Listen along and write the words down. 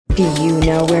Do you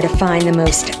know where to find the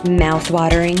most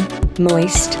mouth-watering,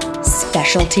 moist,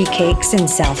 specialty cakes in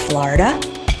South Florida?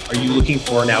 Are you looking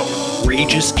for an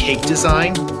outrageous cake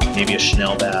design? Maybe a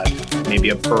Chanel bag, maybe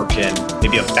a Birkin,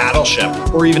 maybe a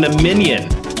Battleship, or even a Minion?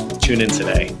 Tune in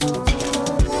today.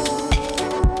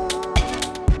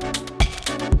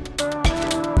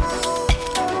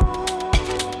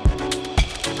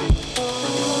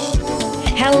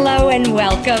 Hello and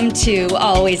welcome to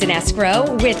Always in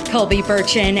Escrow with Colby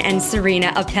Burchin and Serena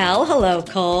Appel. Hello,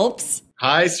 Colbs.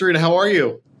 Hi, Serena. How are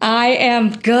you? I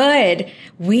am good.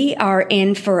 We are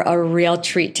in for a real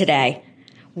treat today.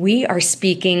 We are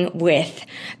speaking with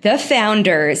the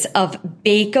founders of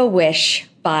Bake-A-Wish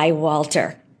by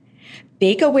Walter.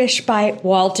 Bake-A-Wish by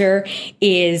Walter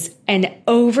is an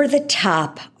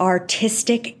over-the-top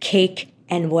artistic cake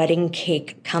and wedding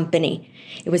cake company.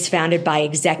 It was founded by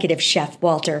executive chef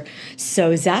Walter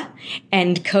Souza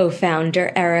and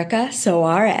co-founder Erica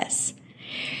Soares.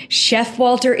 Chef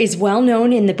Walter is well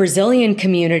known in the Brazilian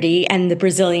community and the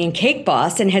Brazilian cake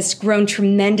boss and has grown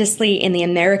tremendously in the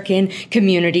American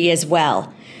community as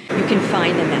well. You can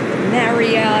find them at the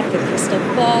Marriott, the Crystal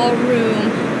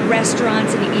Ballroom,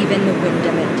 restaurants, and even the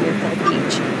Wyndham at Deerfield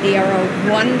Beach. They are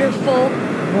a wonderful,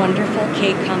 wonderful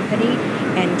cake company,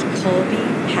 and Colby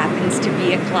happens to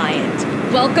be a client.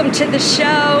 Welcome to the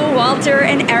show, Walter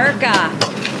and Erica.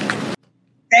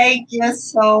 Thank you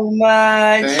so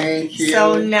much. Thank you.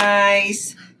 So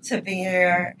nice to be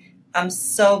here. I'm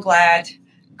so glad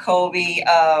Colby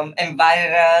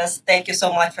invited us. Thank you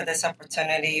so much for this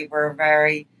opportunity. We're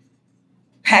very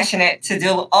passionate to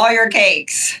do all your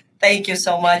cakes. Thank you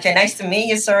so much. And nice to meet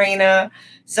you, Serena.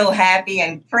 So happy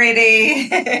and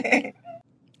pretty.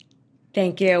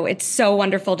 Thank you. It's so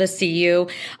wonderful to see you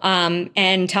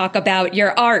and talk about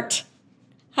your art.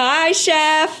 Hi,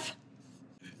 Chef.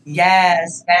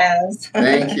 Yes.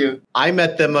 Thank you. I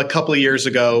met them a couple of years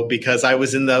ago because I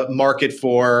was in the market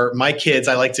for my kids.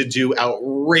 I like to do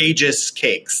outrageous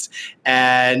cakes.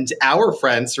 And our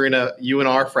friend, Serena, you and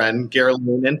our friend,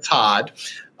 Geraldine and Todd,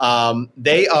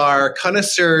 they are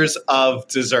connoisseurs of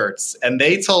desserts. And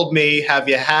they told me, have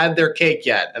you had their cake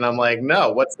yet? And I'm like,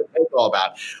 no, what's the cake all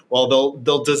about? Well,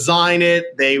 they'll design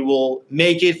it. They will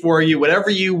make it for you, whatever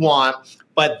you want.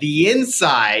 But the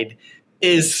inside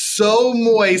is so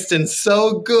moist and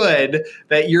so good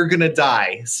that you're going to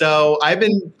die. So I've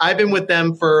been with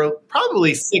them for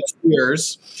probably 6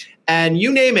 years. And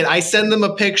you name it, I send them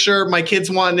a picture. My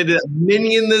kids wanted a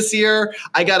Minion this year.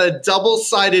 I got a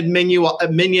double-sided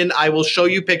Minion. I will show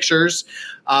you pictures.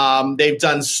 They've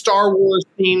done Star Wars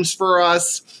themes for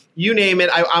us. You name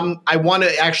it. I want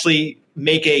to actually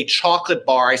make a chocolate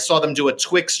bar. I saw them do a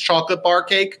Twix chocolate bar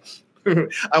cake.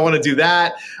 I want to do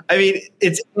that. I mean,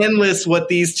 it's endless what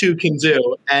these two can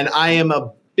do. And I am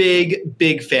a big,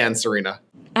 big fan, Serena.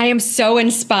 I am so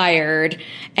inspired.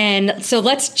 And so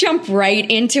let's jump right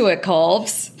into it,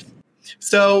 Colbs.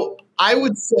 So I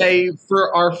would say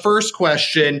for our first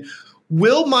question,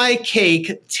 will my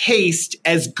cake taste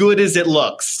as good as it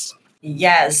looks?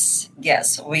 Yes.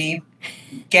 We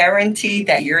guarantee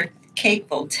that your cake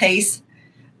will taste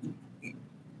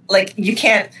like you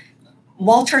can't.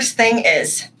 Walter's thing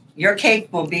is your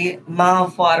cake will be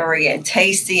mouth-watering and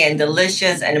tasty and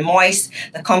delicious and moist.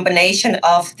 The combination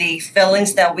of the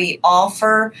fillings that we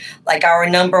offer, like our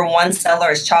number one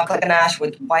seller is chocolate ganache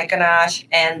with white ganache,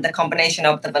 and the combination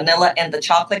of the vanilla and the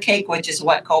chocolate cake, which is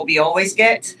what Colby always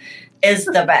gets, is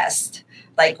the best.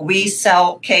 Like we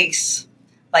sell cakes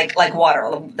like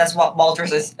water. That's what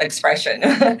Walter's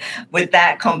expression with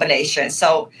that combination.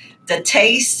 So the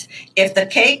taste, if the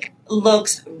cake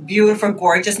looks beautiful,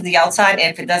 gorgeous on the outside,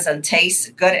 and if it doesn't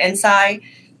taste good inside,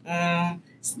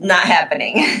 it's not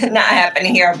happening. Not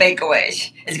happening here at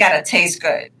Bake-A-Wish. It's got to taste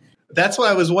good. That's why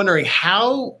I was wondering,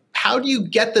 how do you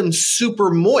get them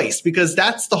super moist? Because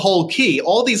that's the whole key.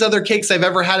 All these other cakes I've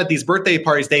ever had at these birthday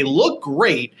parties, they look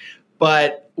great,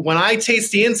 but when I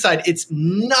taste the inside, it's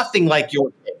nothing like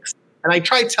your cakes. And I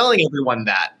try telling everyone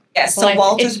that. Yes, so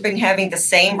Walter's been having the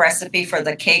same recipe for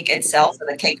the cake itself, for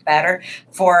the cake batter,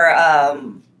 for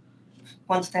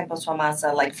 ¿cuánto tiempo su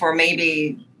masa? Like for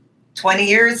maybe 20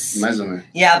 years? Más o menos.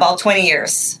 Yeah, about 20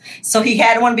 years. So he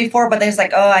had one before, but then he's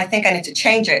like, I think I need to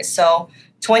change it. So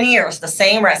 20 years, the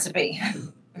same recipe.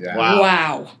 Yeah.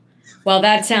 Wow. Well,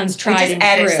 that sounds tried and true. We just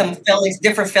added some fillings,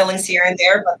 different fillings here and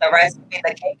there, but the recipe,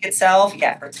 the cake itself,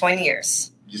 for 20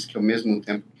 years. Diz que ao mesmo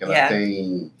tempo que ela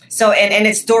tem. So and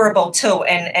it's durable too,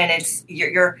 and it's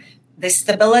your the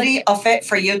stability of it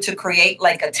for you to create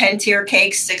like a 10-tier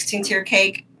cake, 16-tier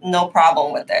cake, no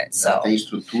problem with it. So tem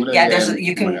estrutura. There's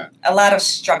a lot of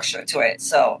structure to it.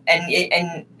 So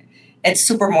and It's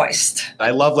super moist. I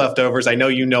love leftovers. I know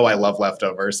I love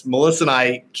leftovers. Melissa and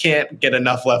I can't get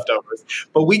enough leftovers,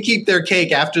 but we keep their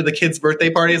cake after the kids'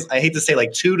 birthday parties. I hate to say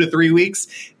like 2 to 3 weeks.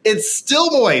 It's still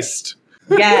moist.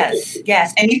 Yes.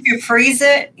 And if you freeze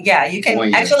it, you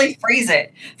can actually freeze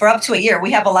it for up to a year.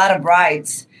 We have a lot of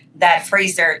brides that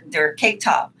freeze their cake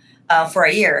top for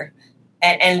a year.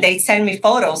 And they send me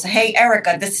photos. Hey,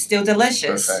 Erica, this is still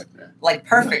delicious. Perfect.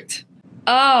 Perfect.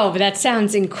 Oh, that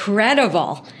sounds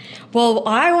incredible. Well,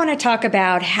 I want to talk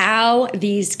about how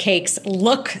these cakes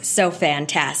look so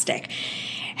fantastic.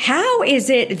 How is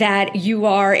it that you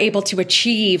are able to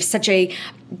achieve such a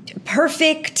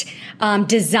perfect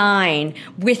design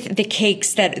with the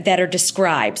cakes that are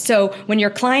described? So when your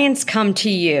clients come to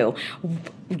you,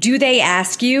 do they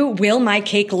ask you, will my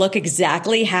cake look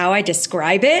exactly how I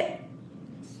describe it?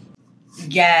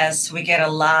 Yes, we get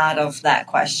a lot of that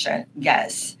question.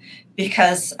 Yes.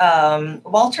 Because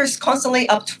Walter's constantly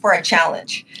up for a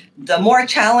challenge. The more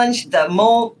challenge, the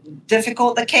more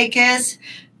difficult the cake is,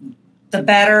 the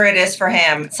better it is for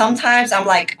him. Sometimes I'm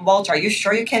like, Walter, are you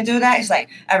sure you can do that? He's like,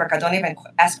 Erica, don't even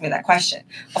ask me that question.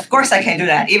 Of course I can do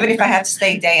that, even if I have to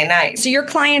stay day and night. So your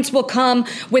clients will come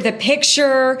with a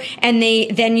picture and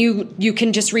then you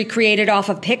can just recreate it off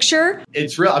a picture?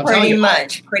 It's real. I'm pretty telling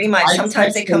much.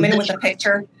 Sometimes they come in with a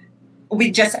picture. We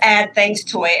just add things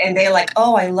to it and they're like,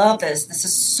 oh, I love this. This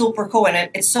is super cool. And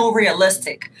it's so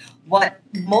realistic. What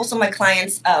most of my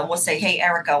clients will say, hey,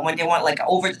 Erica, when they want like an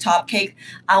over-the-top cake,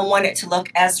 I want it to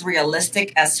look as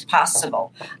realistic as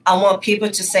possible. I want people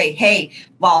to say, hey,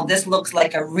 wow, this looks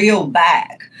like a real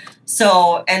bag.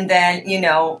 So, and then,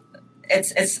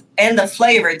 it's and the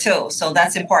flavor too. So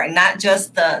that's important. Not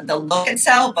just the look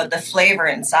itself, but the flavor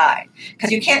inside.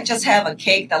 Because you can't just have a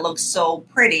cake that looks so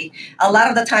pretty. A lot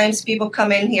of the times people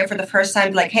come in here for the first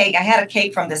time like, hey, I had a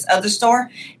cake from this other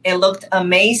store. It looked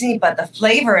amazing, but the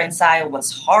flavor inside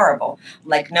was horrible.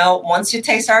 Like, no, once you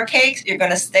taste our cakes, you're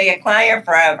going to stay a client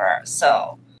forever.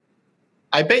 So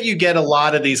I bet you get a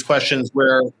lot of these questions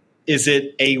where, is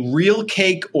it a real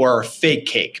cake or a fake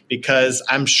cake? Because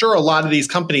I'm sure a lot of these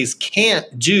companies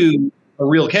can't do a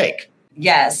real cake.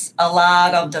 Yes, a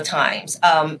lot of the times.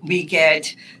 We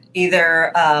get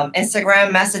either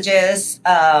Instagram messages,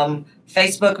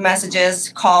 Facebook messages,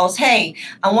 calls. Hey,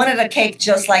 I wanted a cake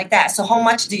just like that. So how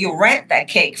much do you rent that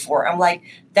cake for? I'm like,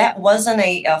 that wasn't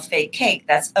a fake cake.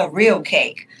 That's a real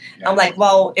cake. Yeah. I'm like,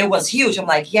 well, it was huge. I'm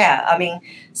like, yeah. I mean,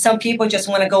 some people just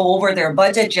want to go over their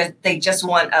budget. They just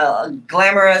want a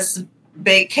glamorous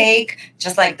big cake,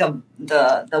 just like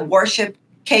the worship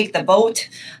cake, the boat.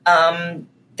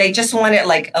 They just want it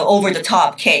like an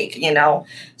over-the-top cake,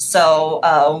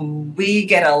 So we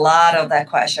get a lot of that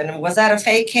question. Was that a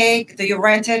fake cake? Do you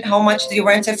rent it? How much do you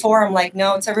rent it for? I'm like,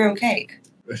 no, it's a real cake.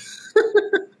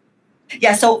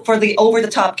 Yeah, so for the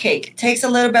over-the-top cake, it takes a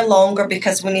little bit longer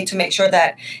because we need to make sure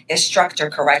that it's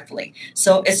structured correctly.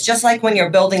 So it's just like when you're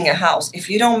building a house. If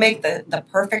you don't make the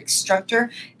perfect structure,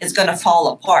 it's going to fall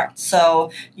apart. So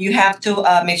you have to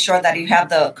make sure that you have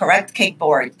the correct cake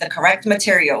board, the correct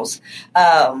materials.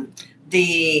 You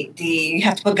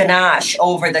have to put ganache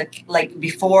over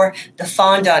before the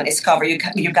fondant is covered.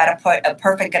 You got to put a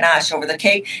perfect ganache over the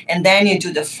cake, and then you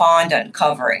do the fondant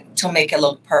covering to make it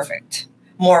look perfect.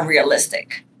 More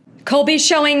realistic. Colby's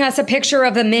showing us a picture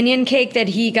of a minion cake that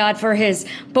he got for his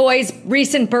boy's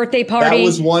recent birthday party. That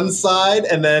was one side,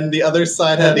 and then the other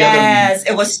side had the other. Yes,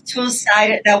 it was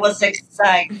two-sided. That was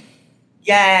exciting.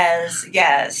 Yes.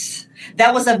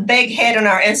 That was a big hit on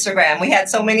our Instagram. We had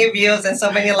so many views and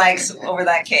so many likes over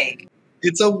that cake.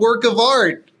 It's a work of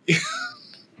art.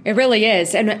 It really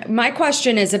is. And my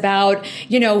question is about,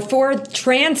 for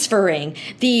transferring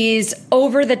these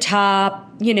over the top,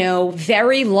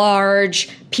 very large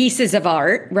pieces of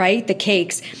art, right? The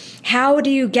cakes. How do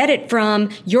you get it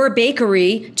from your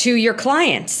bakery to your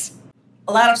clients?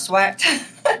 A lot of sweat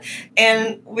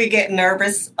and we get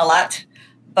nervous a lot.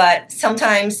 But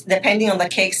sometimes, depending on the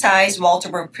cake size,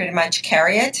 Walter will pretty much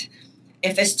carry it.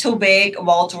 If it's too big,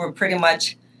 Walter will pretty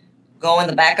much go in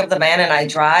the back of the van and I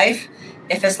drive.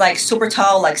 If it's like super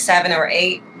tall, like 7 or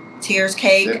 8 tiers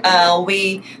cake,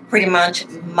 we pretty much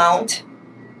mount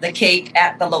the cake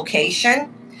at the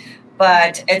location.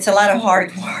 But it's a lot of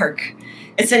hard work.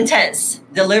 It's intense.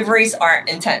 Deliveries are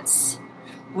intense.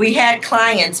 We had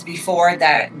clients before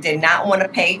that did not want to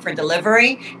pay for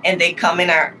delivery, and they come in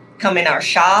our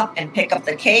shop and pick up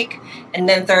the cake. And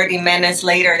then 30 minutes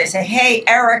later, they say, hey,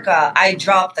 Erica, I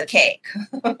dropped the cake.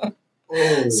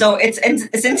 So it's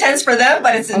intense for them,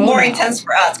 but it's more intense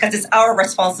for us because it's our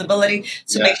responsibility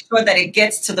to make sure that it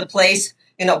gets to the place,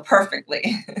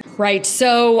 perfectly. Right.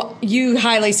 So you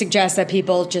highly suggest that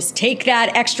people just take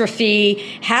that extra fee,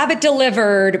 have it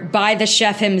delivered by the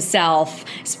chef himself,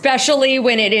 especially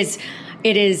when it is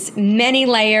many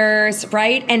layers,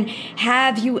 right? And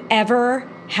have you ever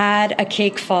had a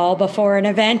cake fall before an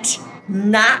event?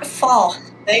 Not fall,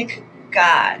 thank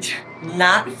God.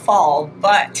 Not fall,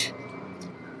 but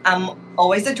I'm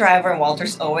always the driver and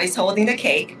Walter's always holding the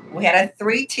cake. We had a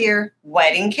 3-tier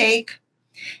wedding cake,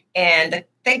 and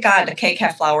thank God the cake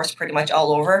had flowers pretty much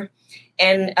all over.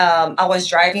 And I was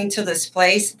driving to this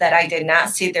place that I did not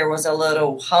see there was a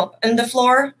little hump in the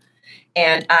floor.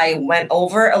 And I went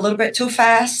over a little bit too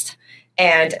fast.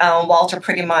 And Walter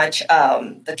pretty much,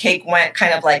 the cake went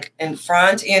kind of like in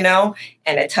front, and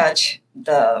it touched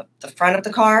the front of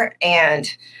the car. And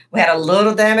we had a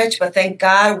little damage, but thank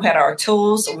God we had our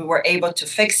tools. We were able to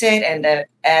fix it and then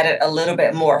added a little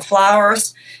bit more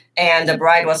flowers. And the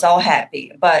bride was all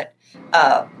happy. But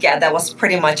that was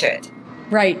pretty much it.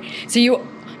 Right. So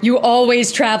you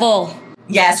always travel.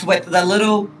 Yes, with the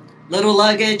little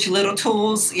luggage, little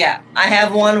tools. Yeah, I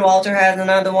have one. Walter has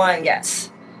another one.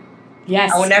 Yes.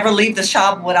 Yes. I will never leave the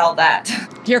shop without that.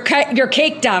 Your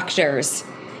cake doctors,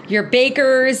 your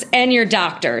bakers, and your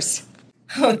doctors.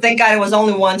 Thank God it was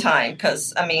only one time,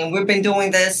 because, we've been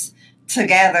doing this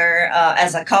together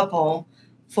as a couple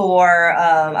for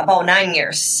about 9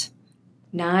 years.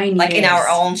 9 years. Like in our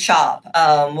own shop.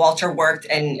 Walter worked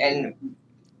in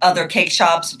other cake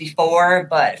shops before,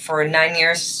 but for 9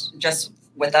 years, just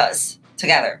with us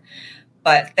together.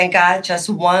 But thank God, just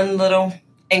one little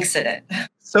incident.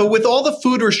 So with all the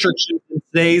food restrictions in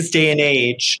today's day and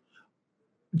age,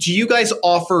 do you guys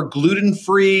offer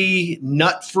gluten-free,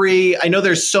 nut-free? I know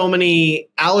there's so many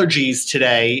allergies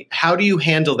today. How do you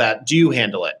handle that? Do you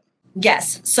handle it?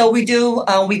 Yes. So we do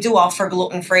offer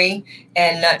gluten-free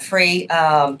and nut-free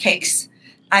cakes.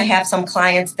 I have some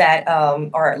clients that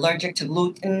are allergic to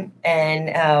gluten,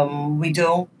 and we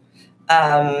do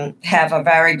have a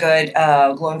very good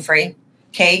gluten-free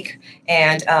cake.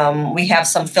 And we have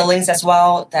some fillings as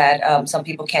well that some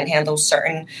people can't handle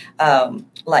certain,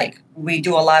 like we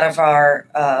do a lot of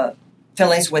our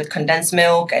fillings with condensed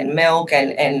milk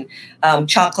and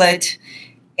chocolate.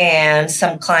 And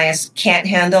some clients can't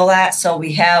handle that. So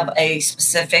we have a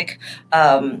specific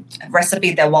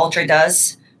recipe that Walter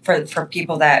does for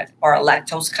people that are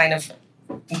lactose kind of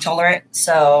intolerant.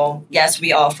 So yes,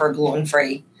 we offer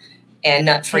gluten-free and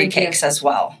nut-free cakes as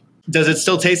well. Does it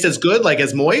still taste as good, like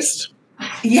as moist?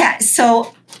 Yeah,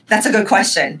 so that's a good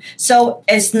question. So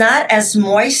it's not as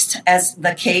moist as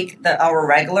the cake, our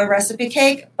regular recipe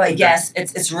cake, but yes,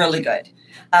 it's really good.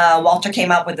 Walter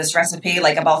came up with this recipe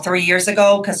like about 3 years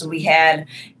ago because we had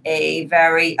a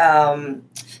very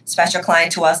special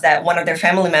client to us that one of their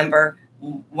family member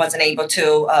wasn't able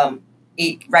to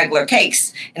eat regular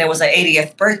cakes, and it was their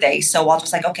 80th birthday. So Walter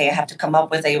was like, okay, I have to come up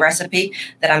with a recipe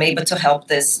that I'm able to help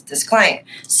this client.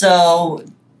 So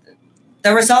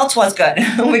the results was good.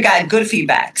 We got good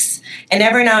feedbacks. And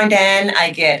every now and then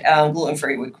I get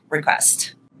gluten-free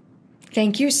requests.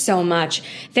 Thank you so much.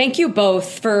 Thank you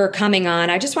both for coming on.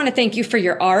 I just want to thank you for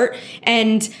your art.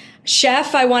 And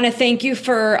Chef, I want to thank you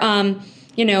for,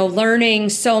 learning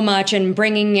so much and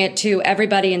bringing it to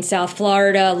everybody in South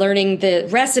Florida, learning the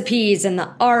recipes and the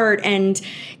art and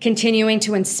continuing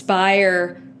to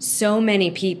inspire so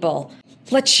many people.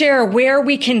 Let's share where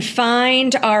we can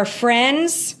find our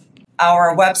friends.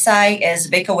 Our website is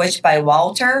Bake-A-Wish by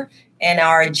Walter, and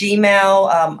our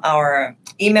Gmail, our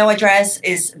email address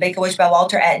is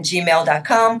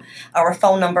bakeawishbywalter@gmail.com. Our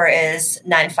phone number is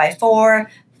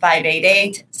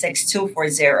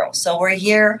 954-588-6240. So we're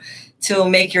here to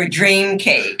make your dream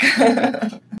cake.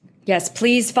 Yes,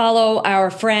 please follow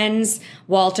our friends,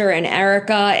 Walter and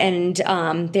Erica, and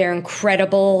their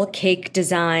incredible cake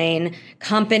design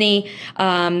company.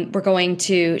 We're going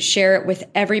to share it with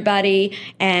everybody.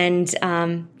 And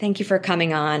thank you for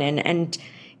coming on. And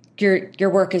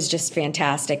your work is just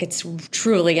fantastic. It's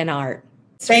truly an art.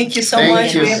 Thank you so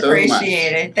much. We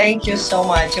appreciate it. Thank you so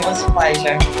much. It was a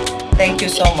pleasure. Thank you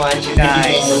so much, you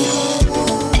guys.